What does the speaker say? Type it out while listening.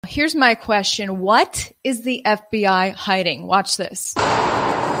Here's my question. What is the FBI hiding? Watch this. We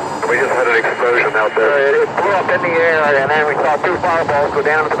just had an explosion out there. It blew up in the air, and then we saw two fireballs go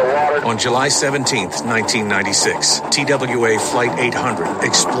down into the water. On July 17th, 1996, TWA Flight 800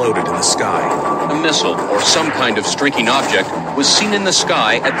 exploded in the sky. A missile or some kind of streaking object was seen in the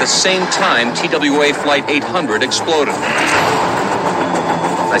sky at the same time TWA Flight 800 exploded.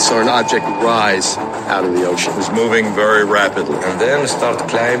 I saw an object rise out of the ocean. It was moving very rapidly. And then start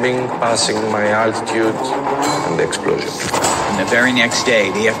climbing, passing my altitude, and the explosion. And the very next day,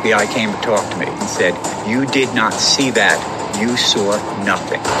 the FBI came to talk to me and said, "You did not see that. You saw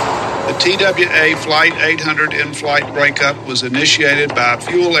nothing." The TWA Flight 800 in-flight breakup was initiated by a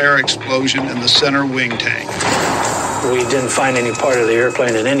fuel-air explosion in the center wing tank. We didn't find any part of the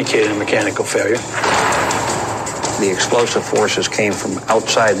airplane that indicated mechanical failure. The explosive forces came from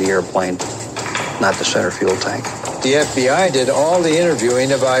outside the airplane, not the center fuel tank. The FBI did all the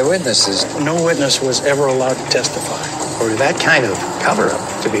interviewing of eyewitnesses. No witness was ever allowed to testify. For that kind of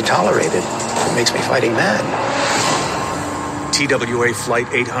cover-up to be tolerated, it makes me fighting mad. TWA Flight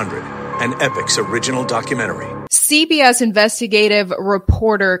 800, an Epix original documentary. CBS investigative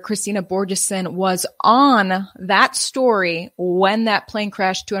reporter Kristina Borjesson was on that story when that plane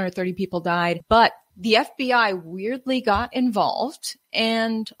crashed, 230 people died, but the FBI weirdly got involved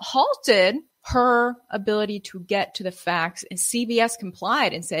and halted her ability to get to the facts. And CBS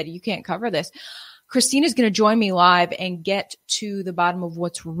complied and said, you can't cover this. Kristina's going to join me live and get to the bottom of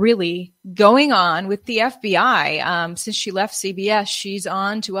what's really going on with the FBI. Since she left CBS, she's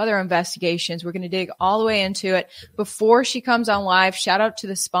on to other investigations. We're going to dig all the way into it. Before she comes on live, shout out to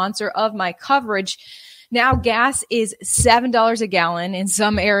the sponsor of my coverage. Now gas is $7 a gallon in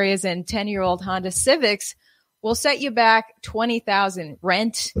some areas, and 10-year-old Honda Civics will set you back $20,000.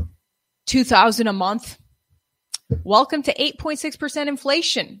 Rent, $2,000 a month. Welcome to 8.6%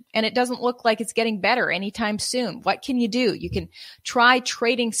 inflation, and it doesn't look like it's getting better anytime soon. What can you do? You can try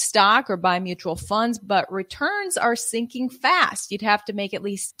trading stock or buy mutual funds, but returns are sinking fast. You'd have to make at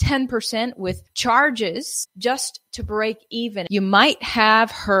least 10% with charges just to break even. You might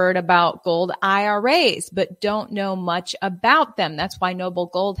have heard about gold IRAs, but don't know much about them. That's why Noble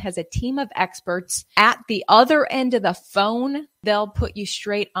Gold has a team of experts at the other end of the phone. They'll put you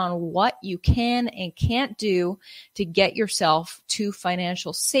straight on what you can and can't do to get yourself to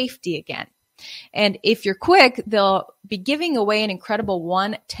financial safety again. And if you're quick, they'll be giving away an incredible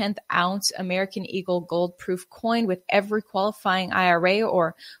 1/10 ounce American Eagle gold proof coin with every qualifying IRA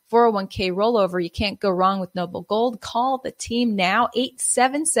or 401k rollover. You can't go wrong with Noble Gold. Call the team now,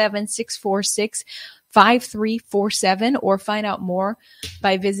 877-646-5347, or find out more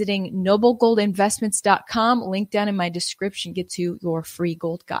by visiting noblegoldinvestments.com. Link down in my description gets you your free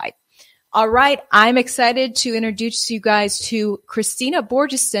gold guide. All right. I'm excited to introduce you guys to Kristina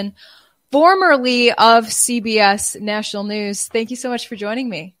Borjesson, formerly of CBS National News. Thank you so much for joining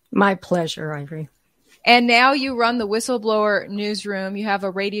me. My pleasure, Ivory. And now you run the Whistleblower Newsroom. You have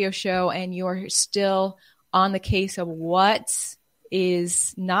a radio show, and you're still on the case of what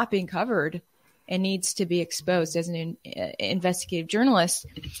is not being covered and needs to be exposed as an investigative journalist.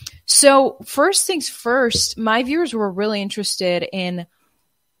 So first things first, my viewers were really interested in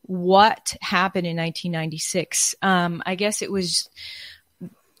what happened in 1996. I guess it was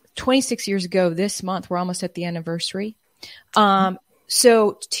 26 years ago this month. We're almost at the anniversary.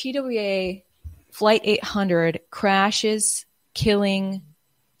 So TWA Flight 800 crashes, killing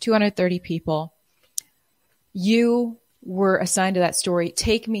 230 people. You were assigned to that story.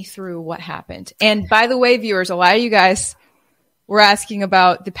 Take me through what happened. And by the way, viewers, a lot of you guys were asking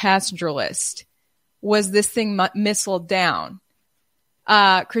about the passenger list. Was this thing missiled down?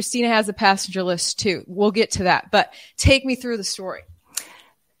 Kristina has a passenger list too. We'll get to that, but take me through the story.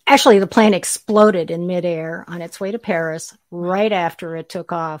 Actually, the plane exploded in midair on its way to Paris right after it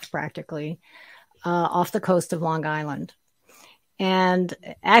took off, practically, off the coast of Long Island. And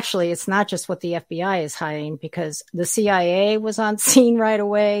actually, it's not just what the FBI is hiding, because the CIA was on scene right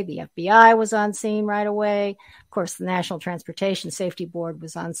away. The FBI was on scene right away. Of course, the National Transportation Safety Board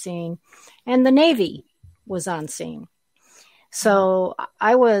was on scene, and the Navy was on scene. So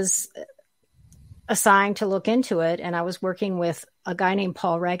I was assigned to look into it, and I was working with a guy named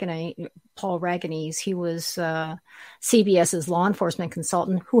Paul Raganese. He was CBS's law enforcement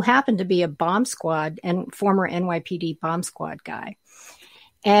consultant who happened to be a bomb squad and former NYPD bomb squad guy.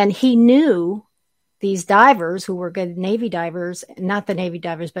 And he knew these divers who were good Navy divers, not the Navy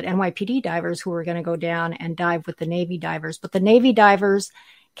divers, but NYPD divers who were going to go down and dive with the Navy divers. But the Navy divers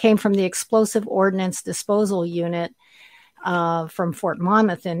came from the Explosive Ordnance Disposal Unit from Fort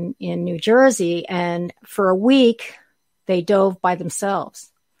Monmouth in New Jersey. And for a week, they dove by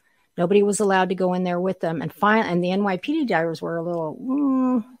themselves. Nobody was allowed to go in there with them. And the NYPD divers were a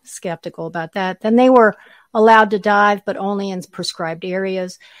little skeptical about that. Then they were allowed to dive, but only in prescribed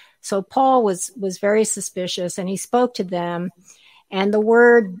areas. So Paul was very suspicious, and he spoke to them. And the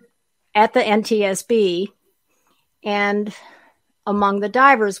word at the NTSB and among the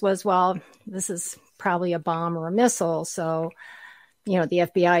divers was, well, this is probably a bomb or a missile. So, the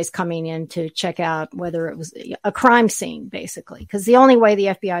FBI is coming in to check out whether it was a crime scene, basically. Because the only way the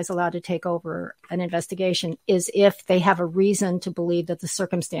FBI is allowed to take over an investigation is if they have a reason to believe that the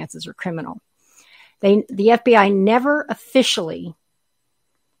circumstances are criminal. The FBI never officially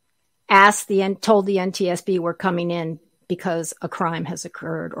told the NTSB we're coming in because a crime has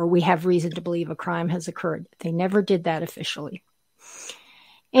occurred or we have reason to believe a crime has occurred. They never did that officially.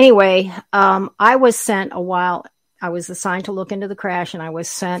 Anyway, I was assigned to look into the crash, and I was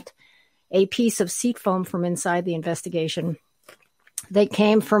sent a piece of seat foam from inside the investigation. They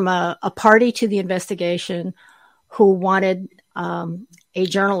came from a party to the investigation who wanted a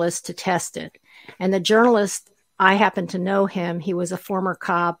journalist to test it. And the journalist, I happen to know him. He was a former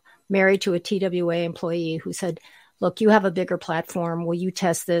cop married to a TWA employee who said, look, you have a bigger platform. Will you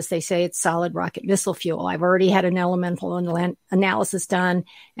test this? They say it's solid rocket missile fuel. I've already had an elemental analysis done,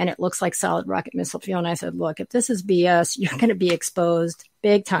 and it looks like solid rocket missile fuel. And I said, look, if this is BS, you're going to be exposed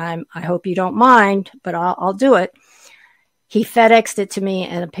big time. I hope you don't mind, but I'll do it. He FedExed it to me,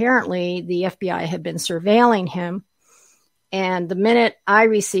 and apparently the FBI had been surveilling him. And the minute I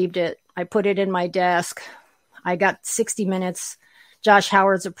received it, I put it in my desk. I got 60 Minutes, Josh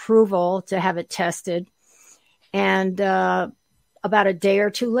Howard's approval to have it tested. And about a day or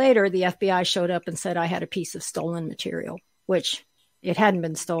two later, the FBI showed up and said I had a piece of stolen material, which it hadn't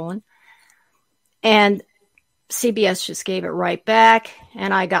been stolen. And CBS just gave it right back,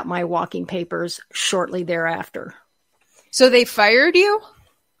 and I got my walking papers shortly thereafter. So they fired you?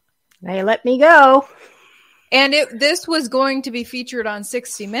 They let me go. And this was going to be featured on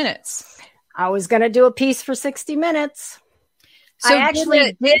 60 Minutes. I was going to do a piece for 60 Minutes. So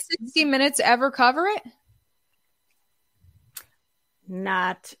did 60 Minutes ever cover it?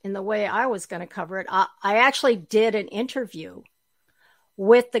 Not in the way I was going to cover it. I actually did an interview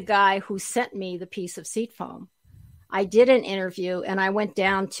with the guy who sent me the piece of seat foam. I did an interview, and I went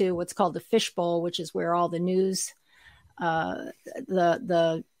down to what's called the Fishbowl, which is where all the news, Dan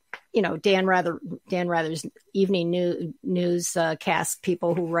Rather's evening news cast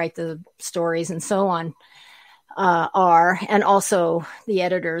people who write the stories and so on are, and also the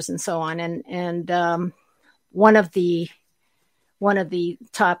editors and so on. And one of the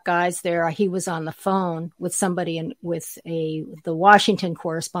top guys there, he was on the phone with somebody with the Washington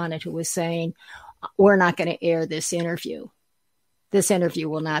correspondent who was saying, we're not going to air this interview. This interview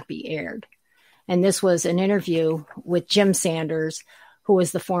will not be aired. And this was an interview with Jim Sanders, who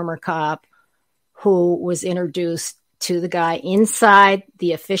was the former cop who was introduced to the guy inside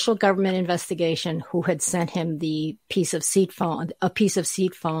the official government investigation who had sent him a piece of seat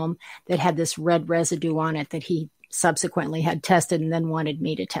foam that had this red residue on it that he subsequently had tested and then wanted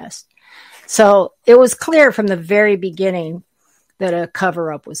me to test. So it was clear from the very beginning that a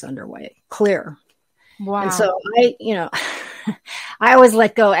cover-up was underway. Clear. Wow. And so I was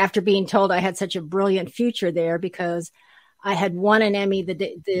let go after being told I had such a brilliant future there because I had won an Emmy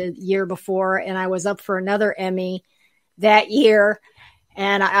the year before, and I was up for another Emmy that year.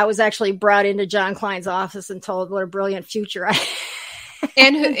 And I was actually brought into John Klein's office and told what a brilliant future I had.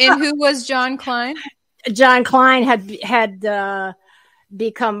 And who was John Klein? John Klein had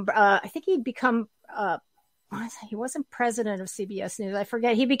become, I think he'd become, he wasn't president of CBS News. I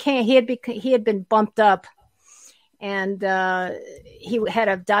forget. He had been bumped up, and he had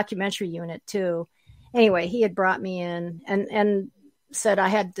a documentary unit too. Anyway, he had brought me in and said I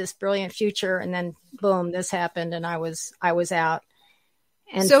had this brilliant future, and then boom, this happened, and I was out.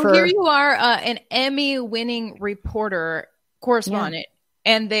 And so here you are, an Emmy-winning correspondent. Yeah.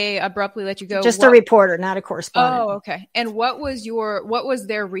 And they abruptly let you go. Just a reporter, not a correspondent. Oh, okay. And what was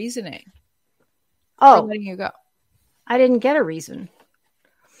their reasoning? For letting you go? I didn't get a reason.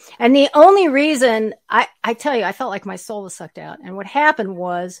 And the only reason I tell you, I felt like my soul was sucked out. And what happened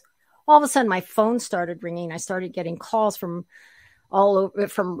was all of a sudden my phone started ringing. I started getting calls from all over,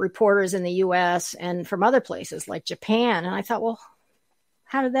 from reporters in the US and from other places like Japan. And I thought, well,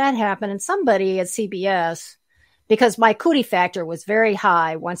 how did that happen? And somebody at CBS, because my cootie factor was very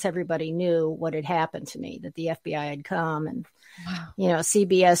high once everybody knew what had happened to me, that the FBI had come, and,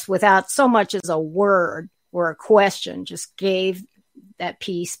 CBS, without so much as a word or a question, just gave that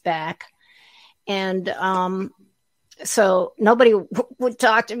piece back. And so nobody would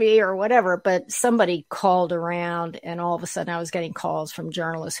talk to me or whatever, but somebody called around, and all of a sudden I was getting calls from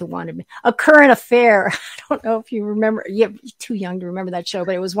journalists who wanted me. A Current Affair. I don't know if you remember, you're too young to remember that show,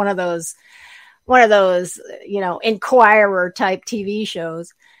 but it was one of those, Inquirer type TV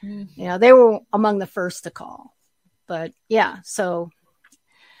shows. Mm-hmm. They were among the first to call. But yeah, so,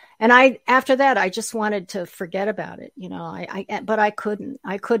 and after that, I just wanted to forget about it, but I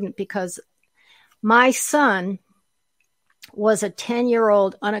couldn't because my son was a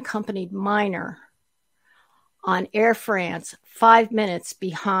 10-year-old unaccompanied minor on Air France, 5 minutes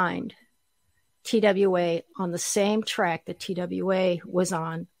behind TWA on the same track that TWA was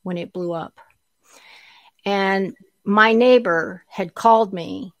on when it blew up. And my neighbor had called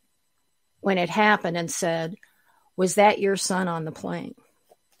me when it happened and said, "Was that your son on the plane?"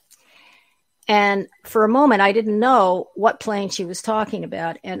 And for a moment, I didn't know what plane she was talking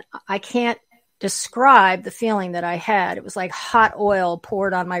about. And I can't describe the feeling that I had. It was like hot oil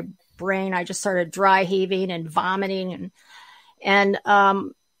poured on my brain. I just started dry heaving and vomiting. And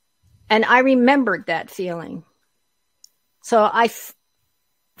I remembered that feeling. So I've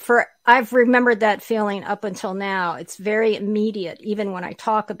remembered that feeling up until now. It's very immediate, even when I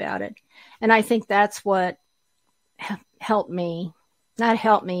talk about it. And I think that's what helped me, not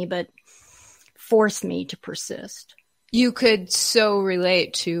help me, but forced me to persist. You could so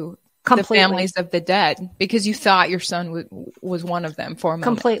relate to completely. The families of the dead because you thought your son was one of them for a moment.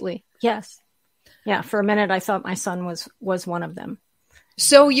 Completely. Yes. Yeah. For a minute, I thought my son was one of them.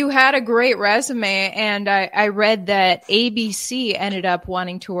 So you had a great resume, and I read that ABC ended up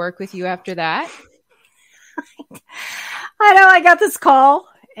wanting to work with you after that. I know. I got this call,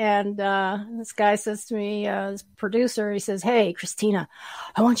 and this guy says to me, this producer, he says, "Hey, Kristina,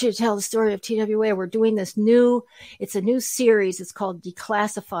 I want you to tell the story of TWA. We're doing it's a new series. It's called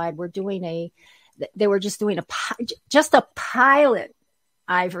Declassified. They were just doing just a pilot,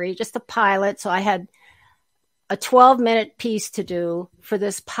 Ivory, just a pilot. So I had a 12-minute piece to do for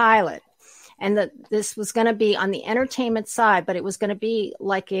this pilot. And this was going to be on the entertainment side, but it was going to be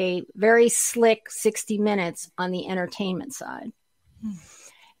like a very slick 60 minutes on the entertainment side.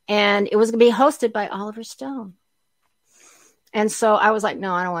 And it was going to be hosted by Oliver Stone. And so I was like,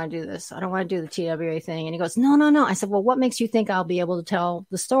 no, I don't want to do this. I don't want to do the TWA thing. And he goes, no. I said, well, what makes you think I'll be able to tell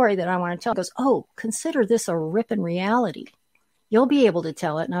the story that I want to tell? He goes, oh, consider this a ripping reality. You'll be able to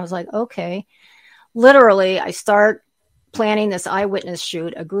tell it. And I was like, okay. Literally, I start planning this eyewitness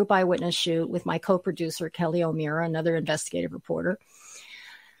shoot, a group eyewitness shoot with my co-producer, Kelly O'Meara, another investigative reporter.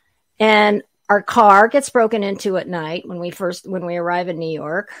 And our car gets broken into at night when we arrive in New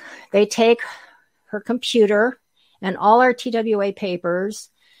York. They take her computer and all our TWA papers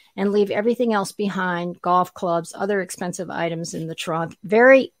and leave everything else behind, golf clubs, other expensive items in the trunk.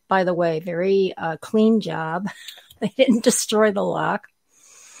 Very clean job. They didn't destroy the lock.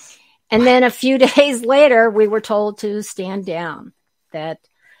 And then a few days later, we were told to stand down, that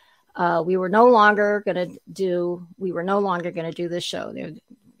we were no longer going to do this show. They would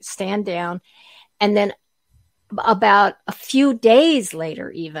stand down. And then about a few days later,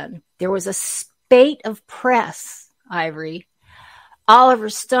 even, there was a spate of press, Ivory. Oliver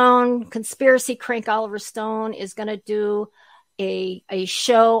Stone, conspiracy crank Oliver Stone is going to do a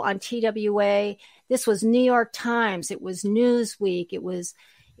show on TWA. This was New York Times. It was Newsweek. It was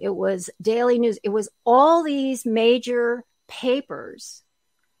Daily News. It was all these major papers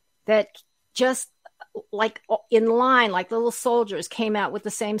that just like in line, like little soldiers, came out with the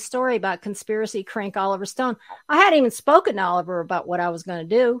same story about conspiracy crank Oliver Stone. I hadn't even spoken to Oliver about what I was going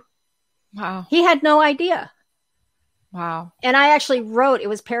to do. Wow. He had no idea. Wow. And I actually wrote, it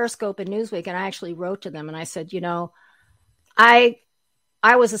was Periscope and Newsweek, and I actually wrote to them and I said,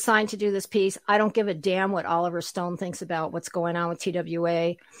 I was assigned to do this piece. I don't give a damn what Oliver Stone thinks about what's going on with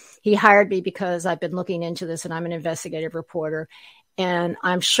TWA. He hired me because I've been looking into this and I'm an investigative reporter. And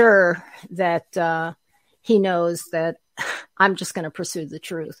I'm sure that he knows that I'm just going to pursue the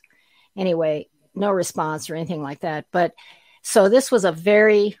truth. Anyway, no response or anything like that. But so this was a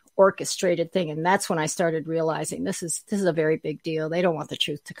very orchestrated thing. And that's when I started realizing this is a very big deal. They don't want the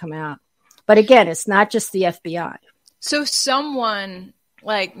truth to come out. But again, it's not just the FBI. So someone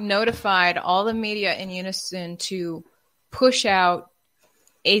notified all the media in unison to push out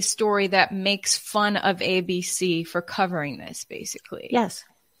a story that makes fun of ABC for covering this, basically. Yes.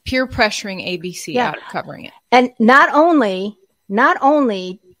 Peer pressuring ABC out of covering it. And not only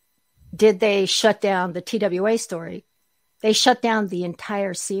did they shut down the TWA story, they shut down the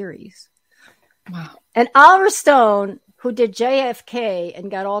entire series. Wow. And Oliver Stone, who did JFK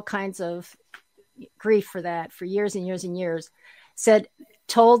and got all kinds of grief for that for years and years and years,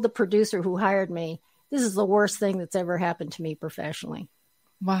 told the producer who hired me, this is the worst thing that's ever happened to me professionally.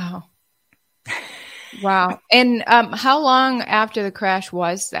 Wow. Wow. And how long after the crash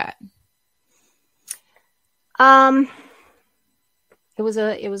was that? It was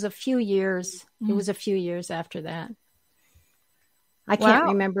a few years. It was a few years after that. I can't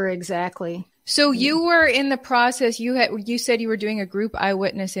remember exactly. So you were in the process. You said you were doing a group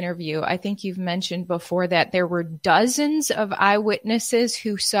eyewitness interview. I think you've mentioned before that there were dozens of eyewitnesses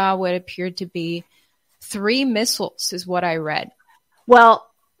who saw what appeared to be 3 missiles, is what I read. Well,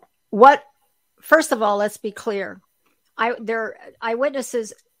 first of all, let's be clear. There are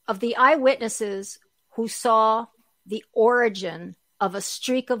eyewitnesses who saw the origin of a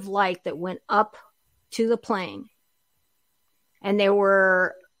streak of light that went up to the plane. And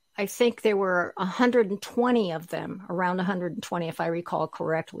I think there were 120 of them, around 120, if I recall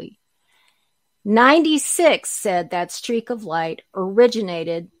correctly. 96 said that streak of light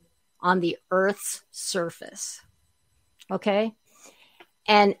originated on the Earth's surface. Okay?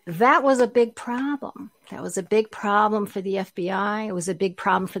 And that was a big problem. That was a big problem for the FBI. It was a big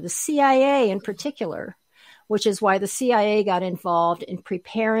problem for the CIA in particular, which is why the CIA got involved in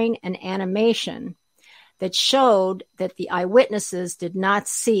preparing an animation that showed that the eyewitnesses did not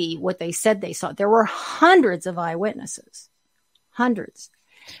see what they said they saw. There were hundreds of eyewitnesses, hundreds.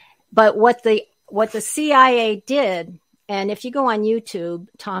 But what the CIA did, and if you go on YouTube,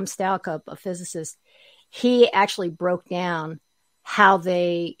 Tom Stalcup, a physicist, he actually broke down how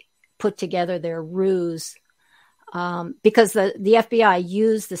they put together their ruse, because the FBI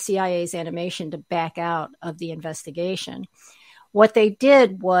used the CIA's animation to back out of the investigation. What they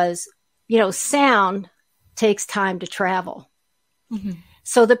did was, sound takes time to travel. Mm-hmm.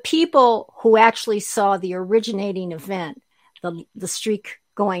 So the people who actually saw the originating event, the streak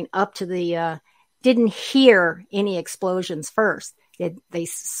going up to the, didn't hear any explosions first. They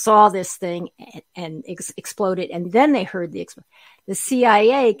saw this thing and exploded, and then they heard the explosion. The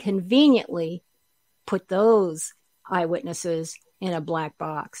CIA conveniently put those eyewitnesses in a black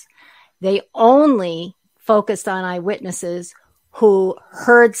box. They only focused on eyewitnesses who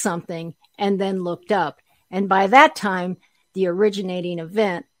heard something and then looked up. And by that time, the originating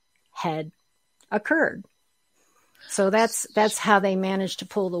event had occurred. So that's how they managed to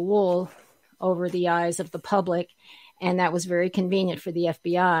pull the wool over the eyes of the public. And that was very convenient for the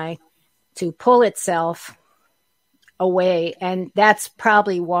FBI to pull itself away. And that's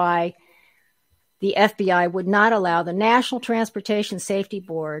probably why the FBI would not allow the National Transportation Safety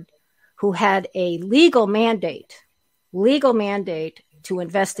Board, who had a legal mandate to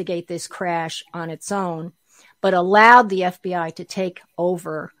investigate this crash on its own, but allowed the FBI to take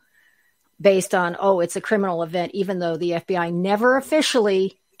over based on, it's a criminal event, even though the FBI never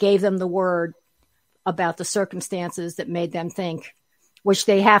officially gave them the word about the circumstances that made them think, which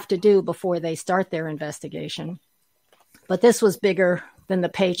they have to do before they start their investigation. But this was bigger than the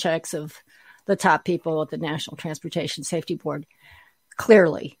paychecks of the top people at the National Transportation Safety Board,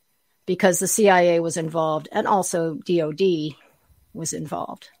 clearly, because the CIA was involved and also DOD was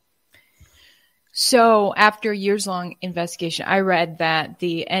involved. So after years-long investigation, I read that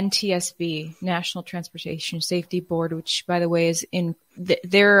the NTSB, National Transportation Safety Board, which, by the way,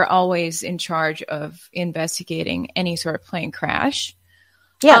 they're always in charge of investigating any sort of plane crash.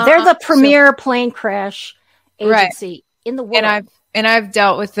 Yeah, they're the premier plane crash agency in the world. And I've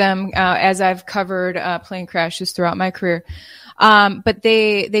dealt with them as I've covered plane crashes throughout my career. But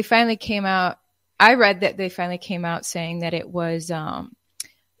they finally came out. I read that they finally came out saying that it was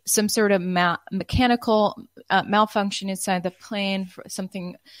some sort of mechanical malfunction inside the plane,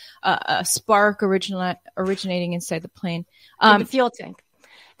 something, a spark originating inside the plane. In the fuel tank.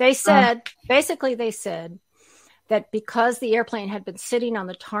 They said that because the airplane had been sitting on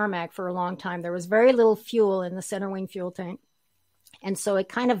the tarmac for a long time, there was very little fuel in the center wing fuel tank. And so it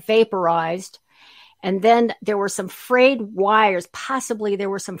kind of vaporized. And then there were some frayed wires. Possibly there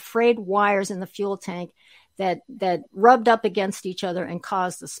were some frayed wires in the fuel tank that rubbed up against each other and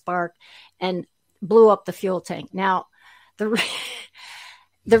caused the spark and blew up the fuel tank. Now, the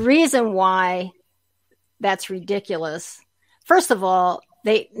reason why that's ridiculous, first of all,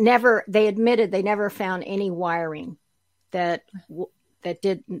 they admitted they never found any wiring that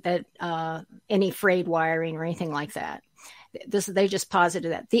any frayed wiring or anything like that. They just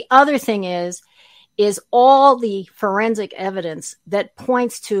posited that. The other thing is all the forensic evidence that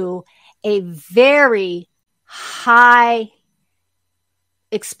points to a very high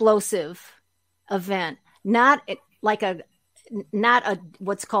explosive event, not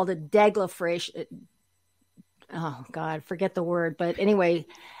what's called a deglaffration. Oh God, forget the word. But anyway,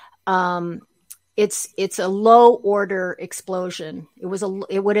 it's a low order explosion.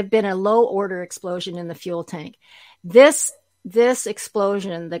 It would have been a low order explosion in the fuel tank. This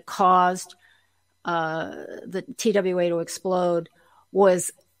explosion that caused the TWA to explode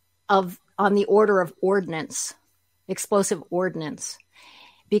was on the order of ordnance, explosive ordnance,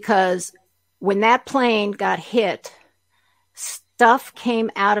 because when that plane got hit, stuff came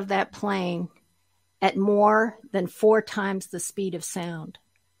out of that plane at more than 4 times the speed of sound.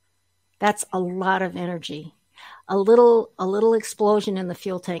 That's a lot of energy. A little explosion in the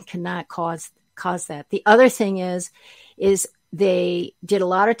fuel tank cannot cause that. The other thing is they did a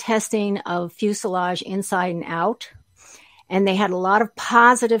lot of testing of fuselage inside and out, and they had a lot of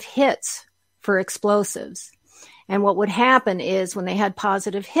positive hits for explosives. And what would happen is when they had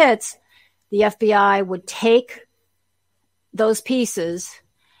positive hits, the FBI would take those pieces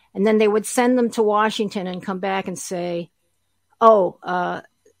and then they would send them to Washington and come back and say,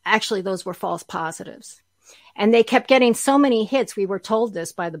 actually, those were false positives. And they kept getting so many hits. We were told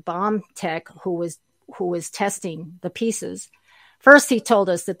this by the bomb tech who was testing the pieces. First, he told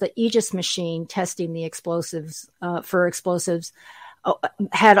us that the Aegis machine testing the explosives for explosives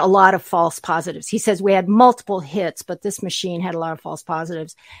had a lot of false positives. He says we had multiple hits, but this machine had a lot of false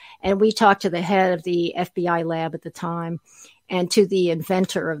positives. And we talked to the head of the FBI lab at the time and to the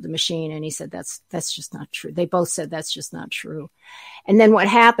inventor of the machine. And he said, that's just not true. They both said that's just not true. And then what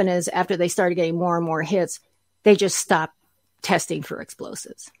happened is after they started getting more and more hits, they just stopped testing for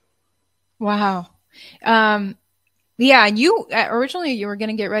explosives. Wow. Yeah. And you originally you were going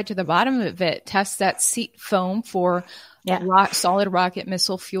to get right to the bottom of it, test that seat foam for solid rocket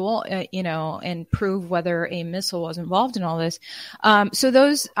missile fuel, and prove whether a missile was involved in all this. So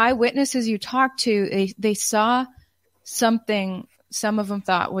those eyewitnesses you talked to, they saw something, some of them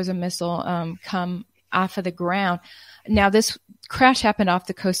thought was a missile, come off of the ground. Now this crash happened off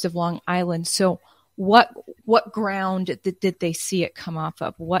the coast of Long Island. So what ground did they see it come off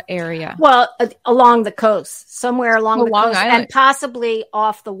of? What area? Well, along the coast, somewhere along the Long coast, Island. and possibly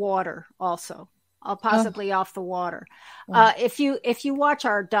off the water also. Possibly off the water. Wow. If you watch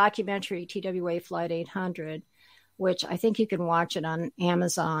our documentary, TWA Flight 800, which I think you can watch it on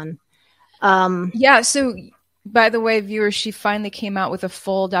Amazon. So by the way, viewers, she finally came out with a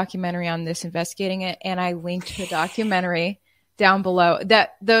full documentary on this, investigating it, and I linked the documentary down below.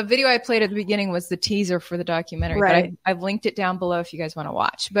 That the video I played at the beginning was the teaser for the documentary, right. But I've linked it down below if you guys want to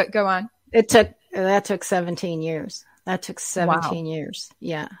watch. But go on. That took 17 years. That took 17 years.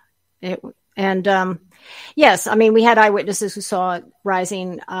 Yeah. Yes, I mean, we had eyewitnesses who saw it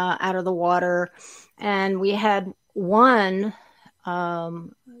rising out of the water, and we had one, a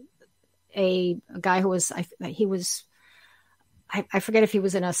guy who was, I forget if he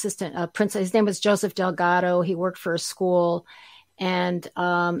was an assistant principal. His name was Joseph Delgado. He worked for a school, and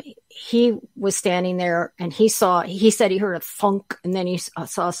he was standing there, and he said he heard a thunk, and then he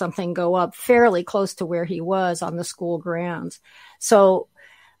saw something go up fairly close to where he was on the school grounds. So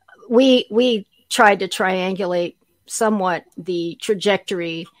we tried to triangulate somewhat the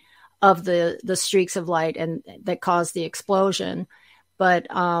trajectory of the streaks of light and that caused the explosion, but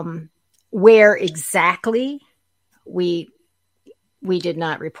where exactly we did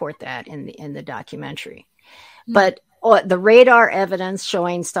not report that in the documentary. Mm-hmm. But the radar evidence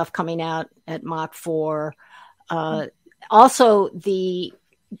showing stuff coming out at Mach 4, also the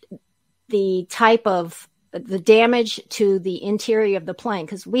type of the damage to the interior of the plane,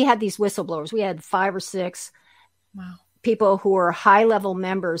 because we had these whistleblowers. We had 5 or 6 people who were high-level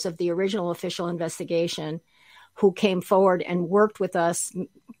members of the original official investigation who came forward and worked with us,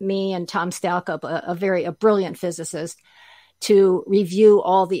 me and Tom Stalkup, a brilliant physicist, to review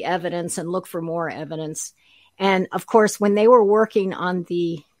all the evidence and look for more evidence. And of course, when they were working on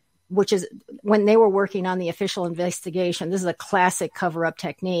the official investigation, this is a classic cover-up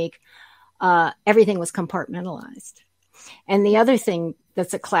technique. Everything was compartmentalized. And the other thing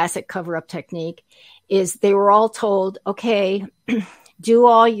that's a classic cover-up technique is they were all told, okay, do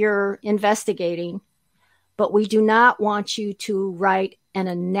all your investigating, but we do not want you to write an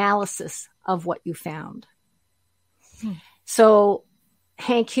analysis of what you found. So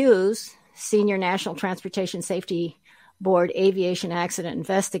Hank Hughes, Senior National Transportation Safety Board Aviation Accident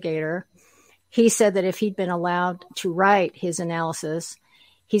Investigator, he said that if he'd been allowed to write his analysis,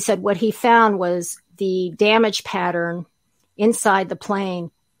 he said what he found was the damage pattern inside the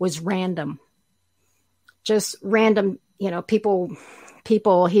plane was random. Just random,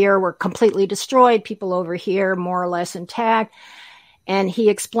 people here were completely destroyed, people over here more or less intact. And he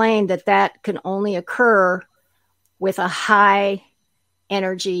explained that can only occur with a high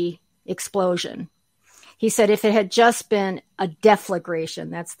energy explosion. He said if it had just been a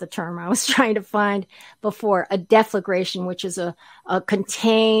deflagration, that's the term I was trying to find before, a deflagration, which is a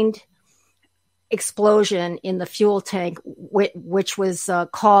contained explosion in the fuel tank, which was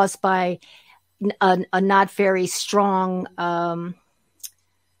caused by a not very strong,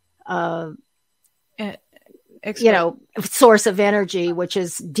 source of energy, which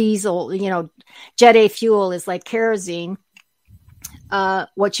is diesel. Jet A fuel is like kerosene.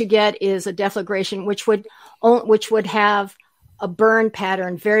 What you get is a deflagration, which would have a burn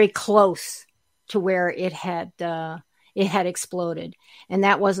pattern very close to where it had exploded, and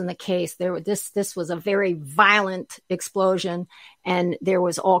that wasn't the case. This was a very violent explosion, and there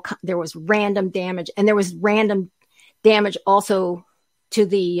was random damage, and there was random damage also to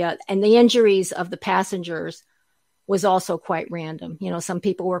and the injuries of the passengers was also quite random. Some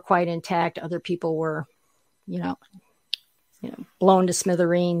people were quite intact, other people were, blown to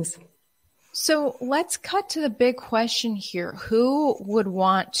smithereens. So let's cut to the big question here. Who would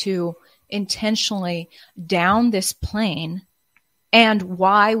want to intentionally down this plane, and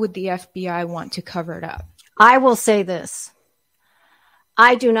why would the FBI want to cover it up? I will say this.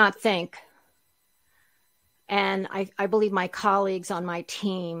 I do not think, and I believe my colleagues on my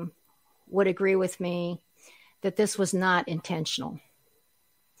team would agree with me, that this was not intentional.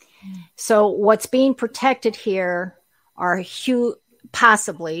 So what's being protected here are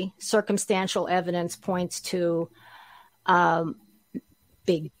possibly circumstantial evidence points to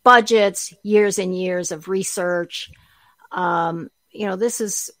big budgets, years and years of research. This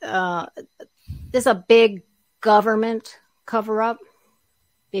is a big government cover-up,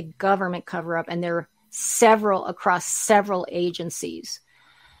 and there are several across several agencies.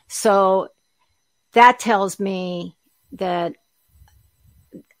 So that tells me that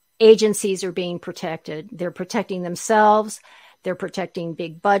agencies are being protected. They're protecting themselves. They're protecting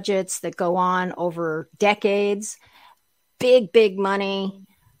big budgets that go on over decades, big money,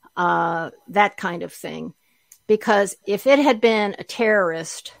 that kind of thing. Because if it had been a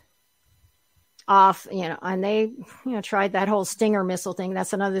terrorist off, and they, tried that whole Stinger missile thing,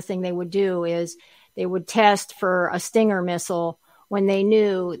 that's another thing they would do is they would test for a Stinger missile when they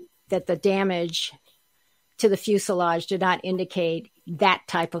knew that the damage to the fuselage did not indicate that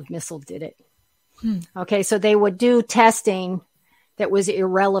type of missile did it. Okay, so they would do testing that was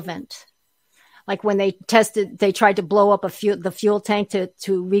irrelevant. Like when they tried to blow up the fuel tank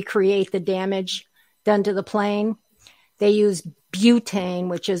to recreate the damage done to the plane. They used butane,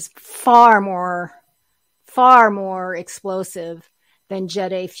 which is far more explosive than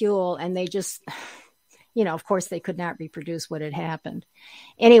Jet A fuel. And they just, of course they could not reproduce what had happened.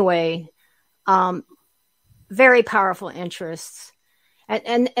 Anyway, very powerful interests.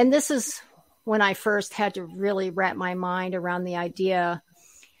 And this is when I first had to really wrap my mind around the idea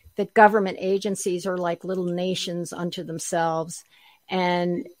that government agencies are like little nations unto themselves,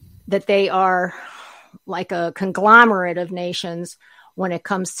 and that they are like a conglomerate of nations when it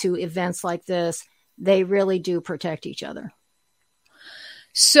comes to events like this. They really do protect each other.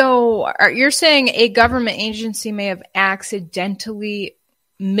 So you're saying a government agency may have accidentally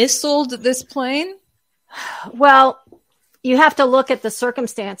missiled this plane? Well, you have to look at the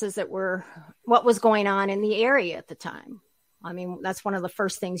circumstances what was going on in the area at the time. I mean, that's one of the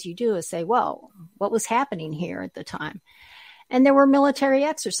first things you do is say, well, what was happening here at the time? And there were military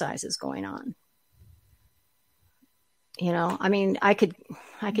exercises going on. I mean, I could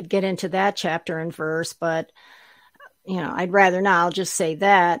get into that chapter and verse, but, I'd rather not. I'll just say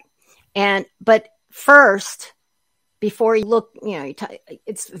that. But first, before you look,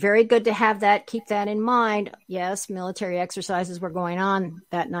 it's very good to have that, keep that in mind. Yes, military exercises were going on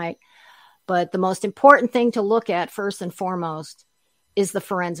that night. But the most important thing to look at first and foremost is the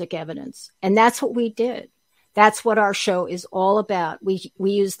forensic evidence. And that's what we did. That's what our show is all about. We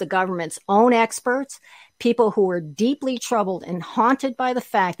used the government's own experts, people who were deeply troubled and haunted by the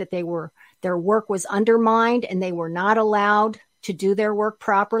fact that their work was undermined and they were not allowed to do their work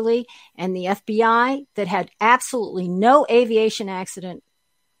properly. And the FBI that had absolutely no aviation accident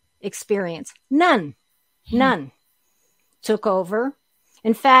experience, none, took over.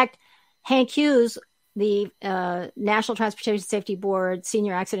 In fact, Hank Hughes, the National Transportation Safety Board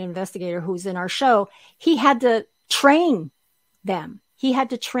senior accident investigator who's in our show, he had to train them.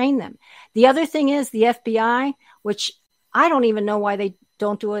 The other thing is the FBI, which I don't even know why they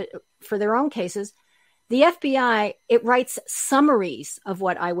don't do it for their own cases. The FBI, it writes summaries of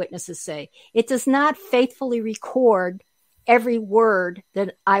what eyewitnesses say. It does not faithfully record every word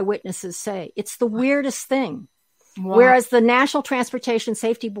that eyewitnesses say. It's the weirdest thing. Wow. Whereas the National Transportation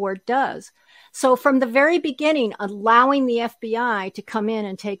Safety Board does. So from the very beginning, allowing the FBI to come in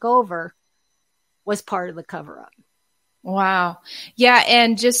and take over, was part of the cover-up. Wow. Yeah,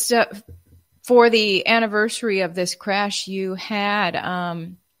 and just for the anniversary of this crash, you had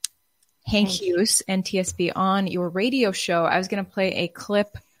Hank Hughes, NTSB, on your radio show. I was going to play a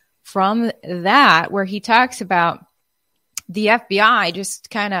clip from that where he talks about the FBI just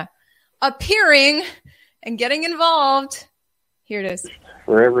kind of appearing and getting involved. Here it is.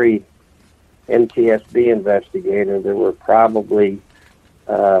 For every NTSB investigator, there were probably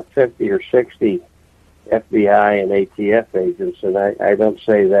 50 or 60 FBI and ATF agents, and I don't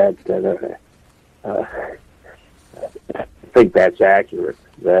say that. I think that's accurate.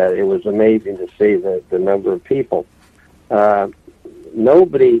 That it was amazing to see the number of people.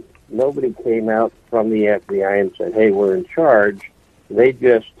 Nobody came out from the FBI and said, "Hey, we're in charge." They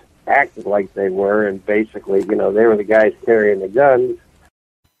just acted like they were, and basically, they were the guys carrying the guns.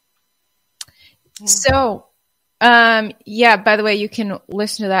 So, by the way, you can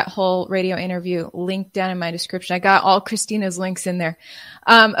listen to that whole radio interview linked down in my description. I got all Kristina's links in there.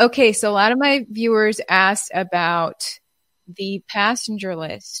 Okay, so a lot of my viewers asked about the passenger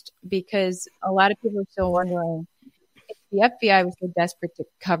list because a lot of people are still wondering if the FBI was so desperate to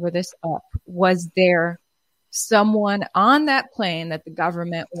cover this up. Was there someone on that plane that the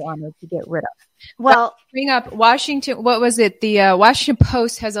government wanted to get rid of? Well, bring up Washington. What was it? The Washington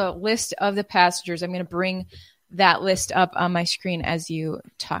Post has a list of the passengers. I'm going to bring that list up on my screen as you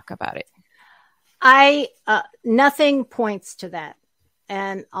talk about it. Nothing points to that,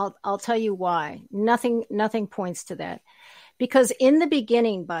 and I'll tell you why. Nothing points to that, because in the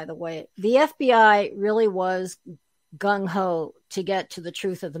beginning, by the way, the FBI really was gung ho to get to the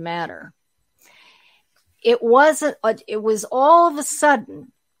truth of the matter. It wasn't. It was all of a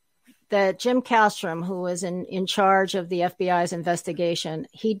sudden that Jim Kallstrom, who was in charge of the FBI's investigation,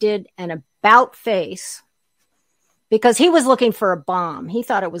 he did an about face because he was looking for a bomb. He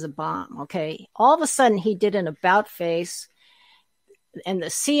thought it was a bomb. Okay. All of a sudden he did an about face, and the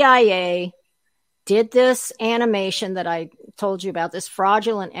CIA did this animation that I told you about, this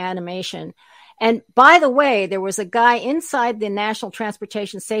fraudulent animation. And by the way, there was a guy inside the National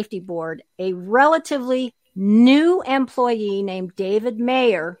Transportation Safety Board, a relatively new employee named David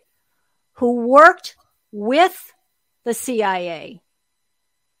Mayer, who worked with the CIA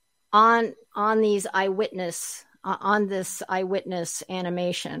on these eyewitness on this eyewitness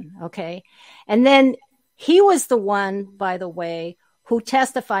animation. Okay, and then he was the one, by the way, who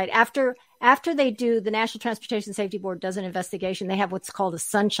testified after they do, the National Transportation Safety Board does an investigation. They have what's called a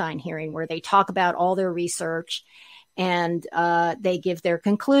sunshine hearing where they talk about all their research and they give their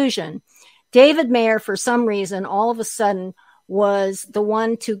conclusion. David Mayer, for some reason, all of a sudden was the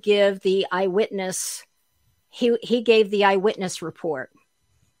one to give the eyewitness. He gave the eyewitness report,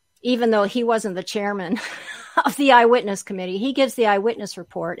 even though he wasn't the chairman of the eyewitness committee. He gives the eyewitness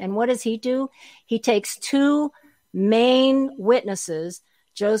report. And what does he do? He takes two main witnesses,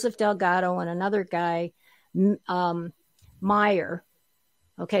 Joseph Delgado and another guy, Meyer,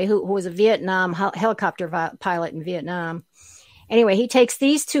 okay, who was a Vietnam helicopter pilot in Vietnam. Anyway, he takes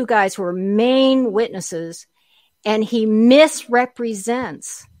these two guys who are main witnesses and he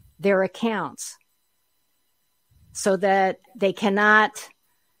misrepresents their accounts so that they cannot,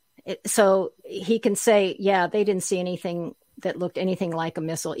 so he can say, yeah, they didn't see anything that looked anything like a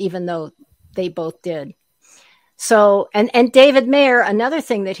missile, even though they both did. So, and David Mayer, another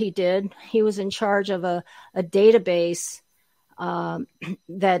thing that he did, he was in charge of a database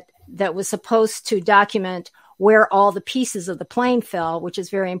that was supposed to document where all the pieces of the plane fell, which is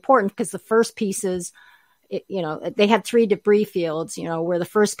very important because the first pieces, they had three debris fields, where the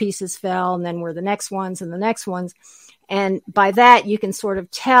first pieces fell and then where the next ones and the next ones. And by that, you can sort of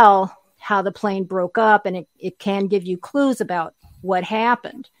tell how the plane broke up, and it can give you clues about what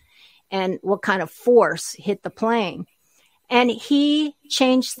happened and what kind of force hit the plane. And he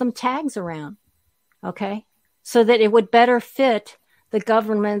changed some tags around, okay, so that it would better fit the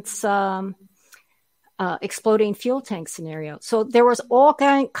government's exploding fuel tank scenario. So there was all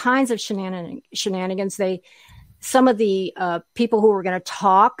kinds of shenanigans. Some of the people who were going to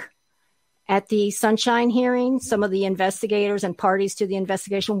talk at the Sunshine hearing, some of the investigators and parties to the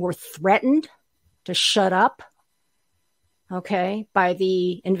investigation were threatened to shut up, okay, by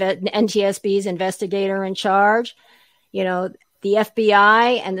the NTSB's investigator in charge. The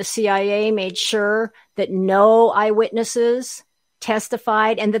FBI and the CIA made sure that no eyewitnesses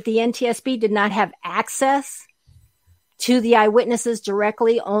testified and that the NTSB did not have access to the eyewitnesses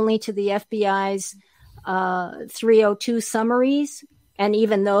directly, only to the FBI's 302 summaries. And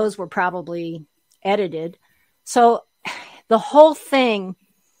even those were probably edited. So the whole thing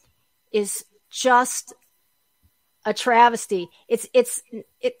is just a travesty.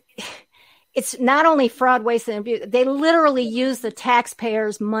 it's not only fraud, waste, and abuse. They literally use the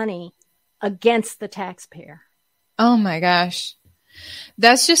taxpayers' money against the taxpayer. Oh my gosh.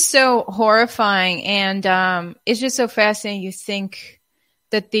 That's just so horrifying. And it's just so fascinating. You think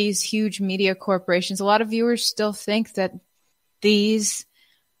that these huge media corporations, a lot of viewers still think that these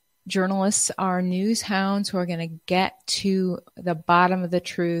journalists are news hounds who are going to get to the bottom of the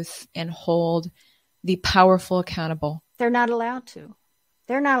truth and hold the powerful accountable. They're not allowed to.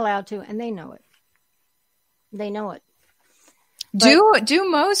 They're not allowed to, and they know it. They know it. But Do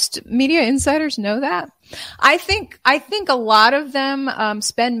most media insiders know that? I think a lot of them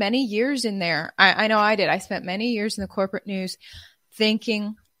spend many years in there. I know I did. I spent many years in the corporate news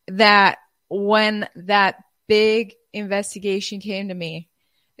thinking that when that big investigation came to me,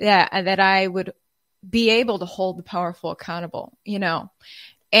 that I would be able to hold the powerful accountable, you know.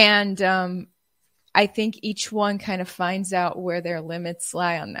 And I think each one kind of finds out where their limits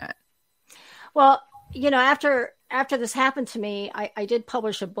lie on that. Well, you know, after this happened to me, I did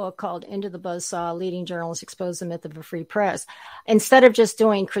publish a book called Into the Buzzsaw, Leading Journalists Expose the Myth of a Free Press. Instead of just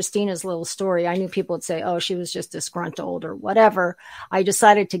doing Kristina's little story, I knew people would say, oh, she was just disgruntled or whatever. I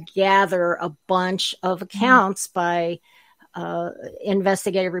decided to gather a bunch of accounts by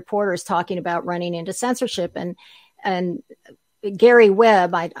investigative reporters talking about running into censorship. And Gary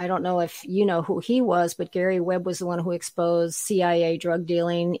Webb, I don't know if you know who he was, but Gary Webb was the one who exposed CIA drug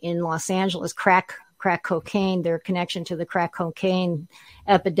dealing in Los Angeles, crack cocaine, their connection to the crack cocaine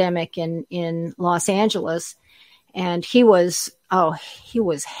epidemic in Los Angeles. And he was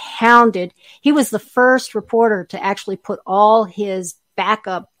hounded. He was the first reporter to actually put all his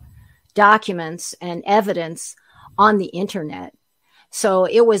backup documents and evidence on the internet. So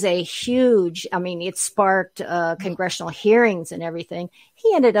it was a huge, I mean, it sparked congressional hearings and everything.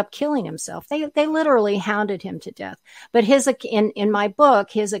 He ended up killing himself. They literally hounded him to death. But in my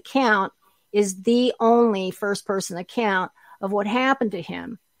book, his account is the only first person account of what happened to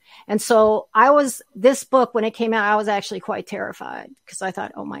him. And so this book, when it came out, I was actually quite terrified because I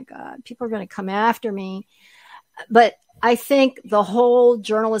thought, oh my God, people are going to come after me. But I think the whole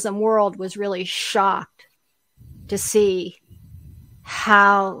journalism world was really shocked to see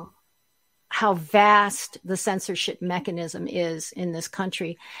how vast the censorship mechanism is in this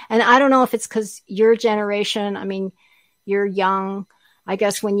country. And I don't know if it's because your generation, I mean, you're young. I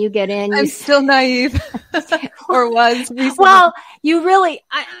guess when you get in, I'm still naive or was. Recently. Well, you really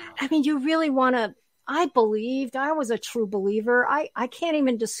want to, I believed, I was a true believer. I can't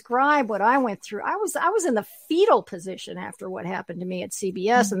even describe what I went through. I was in the fetal position after what happened to me at CBS.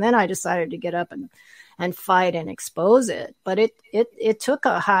 Mm-hmm. And then I decided to get up and fight and expose it. But it took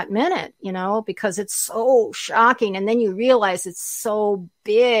a hot minute, you know, because it's so shocking. And then you realize it's so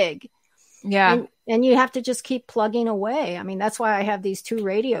big. Yeah. And you have to just keep plugging away. I mean, that's why I have these 2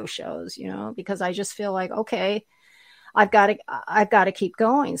 radio shows, you know, because I just feel like, okay, I've got to keep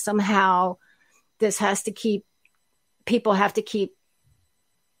going. Somehow this has to people have to keep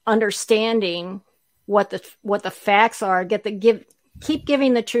understanding what the facts are, keep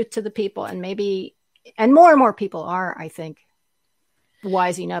giving the truth to the people. And more and more people are, I think,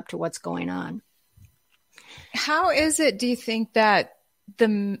 wising up to what's going on. How is it, do you think, that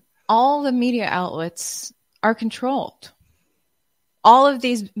all the media outlets are controlled? All of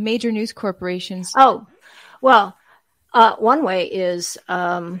these major news corporations. Oh, well, one way is,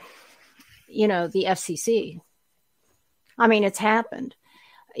 the FCC. I mean, it's happened.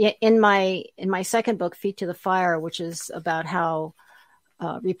 In my second book, Feet to the Fire, which is about how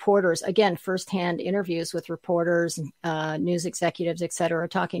reporters, again, firsthand interviews with reporters, news executives, et cetera,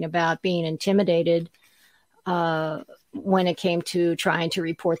 talking about being intimidated when it came to trying to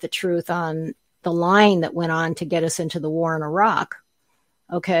report the truth on the lying that went on to get us into the war in Iraq.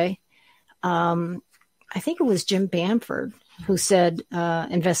 Okay. I think it was Jim Bamford who said,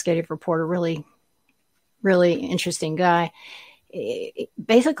 investigative reporter, really, really interesting guy.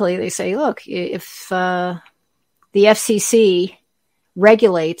 Basically, they say, look, if the FCC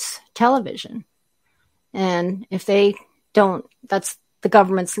regulates television, and if they don't, that's the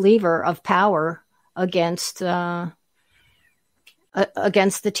government's lever of power against the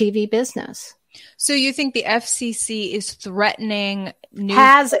TV business. So you think the FCC is threatening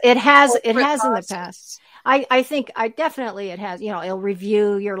news? It has in the past. I think definitely it has. You know, it'll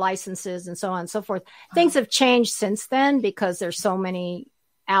review your licenses and so on and so forth. Things have changed since then because there's so many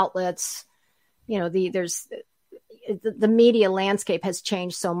outlets. You know, the media landscape has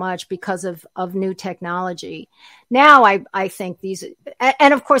changed so much because of new technology. Now I think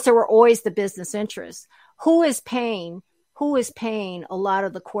and of course there were always the business interests. Who is paying a lot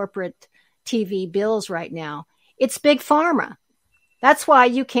of the corporate TV bills right now? It's Big Pharma. That's why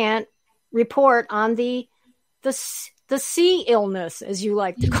you can't report on the sea illness, as you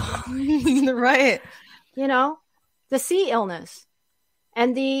like to call it. Right. You know, the sea illness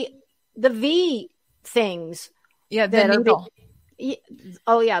and the V things. Yeah, the needle.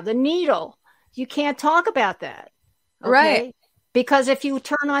 The needle. You can't talk about that. Okay? Right. Because if you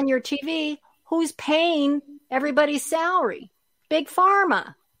turn on your TV, who's paying everybody's salary? Big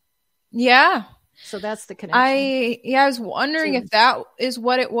Pharma. Yeah. So that's the connection. I was wondering if that is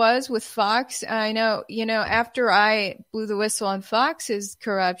what it was with Fox. I know, after I blew the whistle on Fox's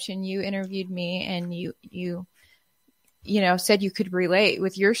corruption, you interviewed me and you said you could relate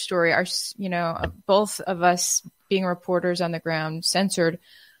with your story. Both of us being reporters on the ground, censored.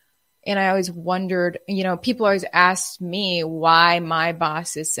 And I always wondered, people always asked me why my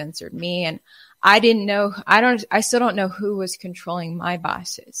bosses censored me. And I didn't know, I still don't know who was controlling my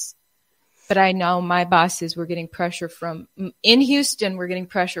bosses. But I know my bosses were getting pressure in Houston, we're getting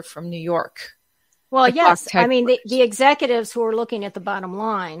pressure from New York. Well, yes. I mean, the executives who are looking at the bottom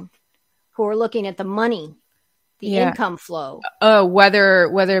line, who are looking at the money, the income flow. Oh,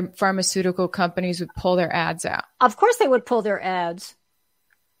 whether pharmaceutical companies would pull their ads out. Of course they would pull their ads.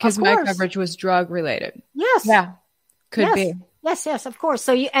 Because my coverage was drug related. Yes. Yeah. Could be. Yes, of course.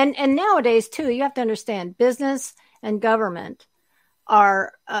 So and nowadays too, you have to understand business and government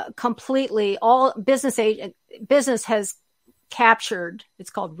are completely all business has captured,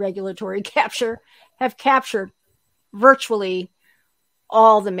 it's called regulatory capture, have captured virtually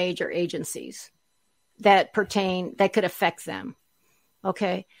all the major agencies that could affect them.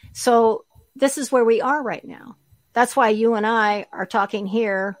 Okay. So this is where we are right now. That's why you and I are talking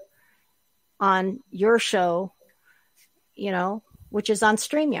here on your show, which is on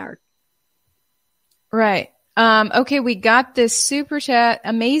StreamYard. Right. Okay, we got this super chat.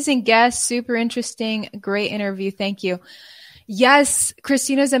 Amazing guest, super interesting, great interview. Thank you. Yes,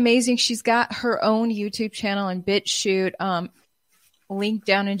 Kristina's amazing. She's got her own YouTube channel and BitChute. Link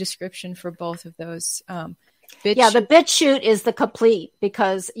down in description for both of those. The BitChute is the complete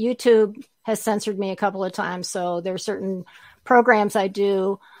because YouTube has censored me a couple of times. So there are certain programs I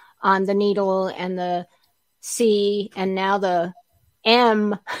do on the needle and the C and now the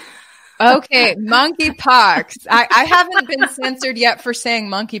M. Okay, monkeypox. I haven't been censored yet for saying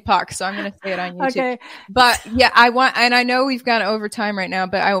monkeypox, so I'm going to say it on YouTube. Okay. But yeah, I know we've gone over time right now,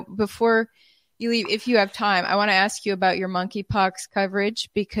 but before you leave, if you have time, I want to ask you about your monkeypox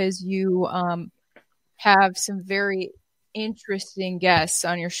coverage because you have some very interesting guests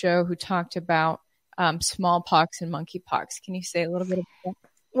on your show who talked about smallpox and monkeypox. Can you say a little bit about that?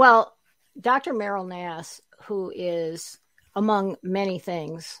 Well, Dr. Meryl Nass, who is among many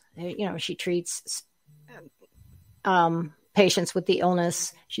things, she treats patients with the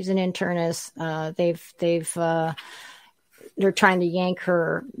illness. She's an internist. They're trying to yank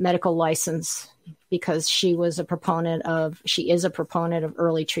her medical license because she is a proponent of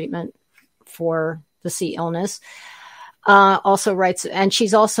early treatment for the C illness. Also writes, and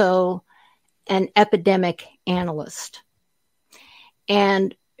she's also an epidemic analyst.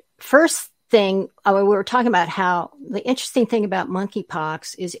 And first thing, we were talking about how the interesting thing about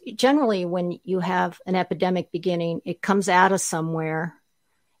monkeypox is generally when you have an epidemic beginning, it comes out of somewhere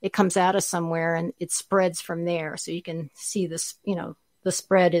and it spreads from there. So you can see this, the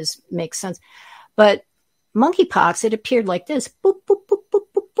spread makes sense. But monkeypox, it appeared like this, boop, boop, boop, boop,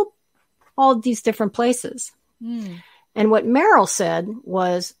 boop, boop, all these different places. And what Meryl said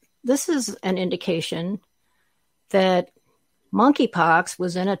was, this is an indication that monkeypox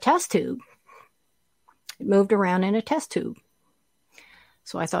was in a test tube. It moved around in a test tube.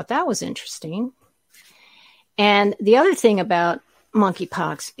 So I thought that was interesting. And the other thing about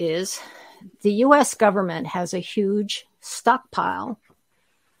monkeypox is the U.S. government has a huge stockpile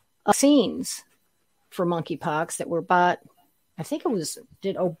of vaccines for monkeypox that were bought. I think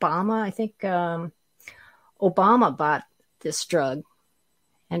Obama bought this drug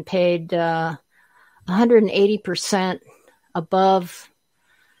and paid 180% above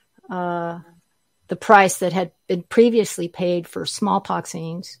the price that had been previously paid for smallpox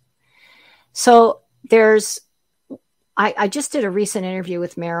vaccines. So I just did a recent interview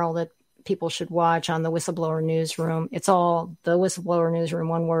with Meryl that people should watch on the Whistleblower Newsroom. It's all the Whistleblower Newsroom,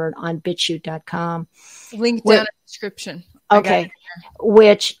 one word, on bitchute.com. Link down in the description. Okay.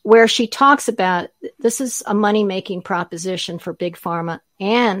 Where she talks about this is a money-making proposition for Big Pharma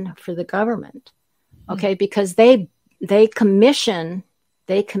and for the government. Okay. Because they commission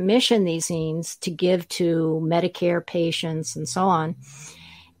these zines to give to Medicare patients and so on.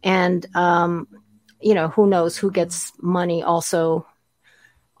 And, who knows who gets money also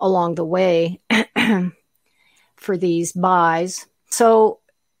along the way for these buys. So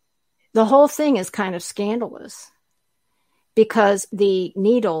the whole thing is kind of scandalous because the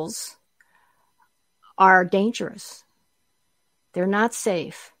needles are dangerous. They're not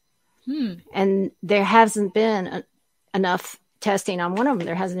safe. And there hasn't been enough testing on one of them.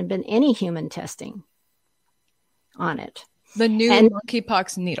 There hasn't been any human testing on it. The new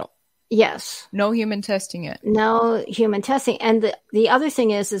monkeypox needle. Yes. No human testing yet. No human testing. And the other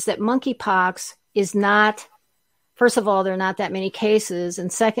thing is that monkeypox is not, first of all, there are not that many cases.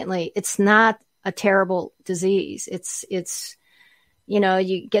 And secondly, it's not a terrible disease. It's,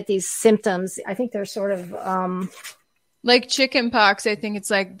 you get these symptoms. I think they're sort of, like chicken pox. I think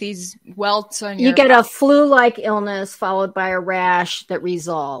it's like these welts on your. You get a flu-like illness followed by a rash that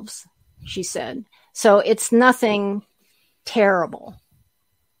resolves, she said. So it's nothing terrible.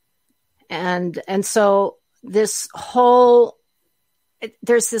 And so this whole,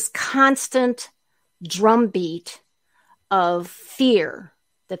 there's this constant drumbeat of fear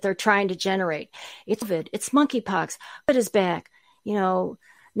that they're trying to generate. It's COVID, it's monkeypox, it is back.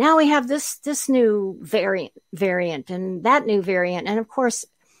 Now we have this new variant and that new variant. And of course,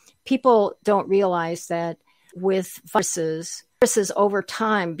 people don't realize that with viruses over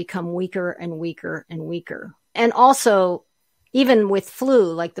time become weaker and weaker and weaker. And also, even with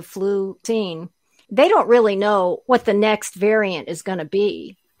flu, like the flu scene, they don't really know what the next variant is going to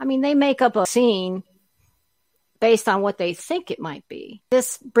be. I mean, they make up a scene based on what they think it might be.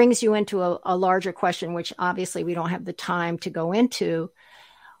 This brings you into a larger question, which obviously we don't have the time to go into.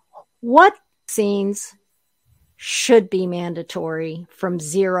 What scenes should be mandatory from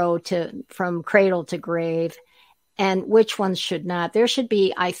cradle to grave, and which ones should not? There should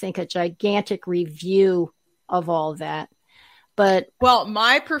be, I think, a gigantic review of all that. But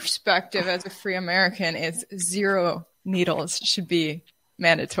my perspective as a free American is 0 needles should be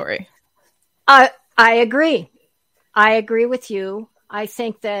mandatory. I agree. I agree with you. I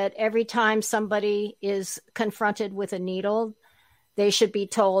think that every time somebody is confronted with a needle, they should be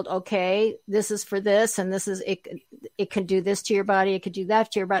told, okay, this is for this, and this is it. It can do this to your body. It could do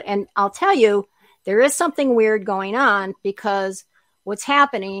that to your body. And I'll tell you, there is something weird going on, because what's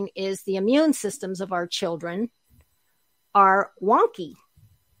happening is the immune systems of our children are wonky.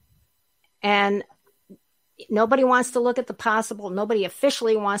 And nobody wants to look at nobody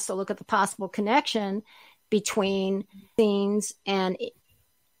officially wants to look at the possible connection between things and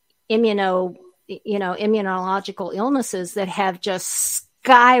immunological illnesses that have just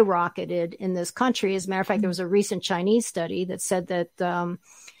skyrocketed in this country. As a matter of fact, there was a recent Chinese study that said that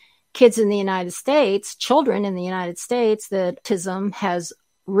children in the United States, that autism has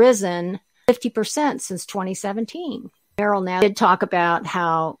risen 50% since 2017. Meryl now did talk about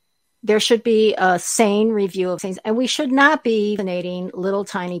how there should be a sane review of things, and we should not be vaccinating little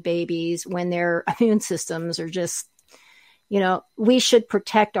tiny babies when their immune systems are just, we should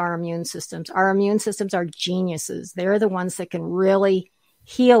protect our immune systems. Our immune systems are geniuses. They're the ones that can really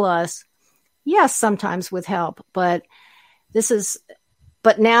heal us. Yes, sometimes with help, but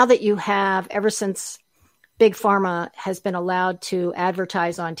now that you have, ever since Big Pharma has been allowed to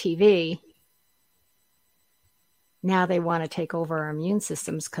advertise on TV, now they want to take over our immune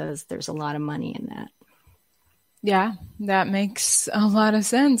systems because there's a lot of money in that. Yeah, that makes a lot of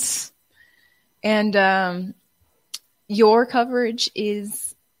sense. And your coverage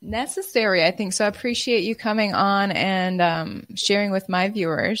is necessary, I think. So I appreciate you coming on and sharing with my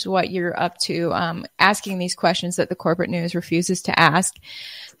viewers what you're up to, asking these questions that the corporate news refuses to ask.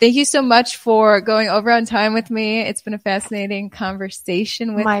 Thank you so much for going over on time with me. It's been a fascinating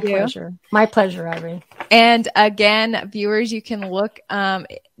conversation with you. My pleasure, Irene. And again, viewers, you can look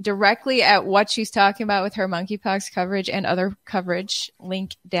directly at what she's talking about with her monkeypox coverage and other coverage,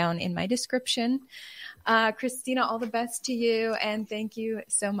 link down in my description. Kristina, all the best to you, and thank you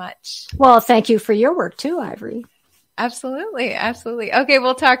so much. Well, thank you for your work too, Ivory. Absolutely. Okay,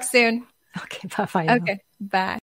 we'll talk soon. Okay, bye-bye. Okay, bye.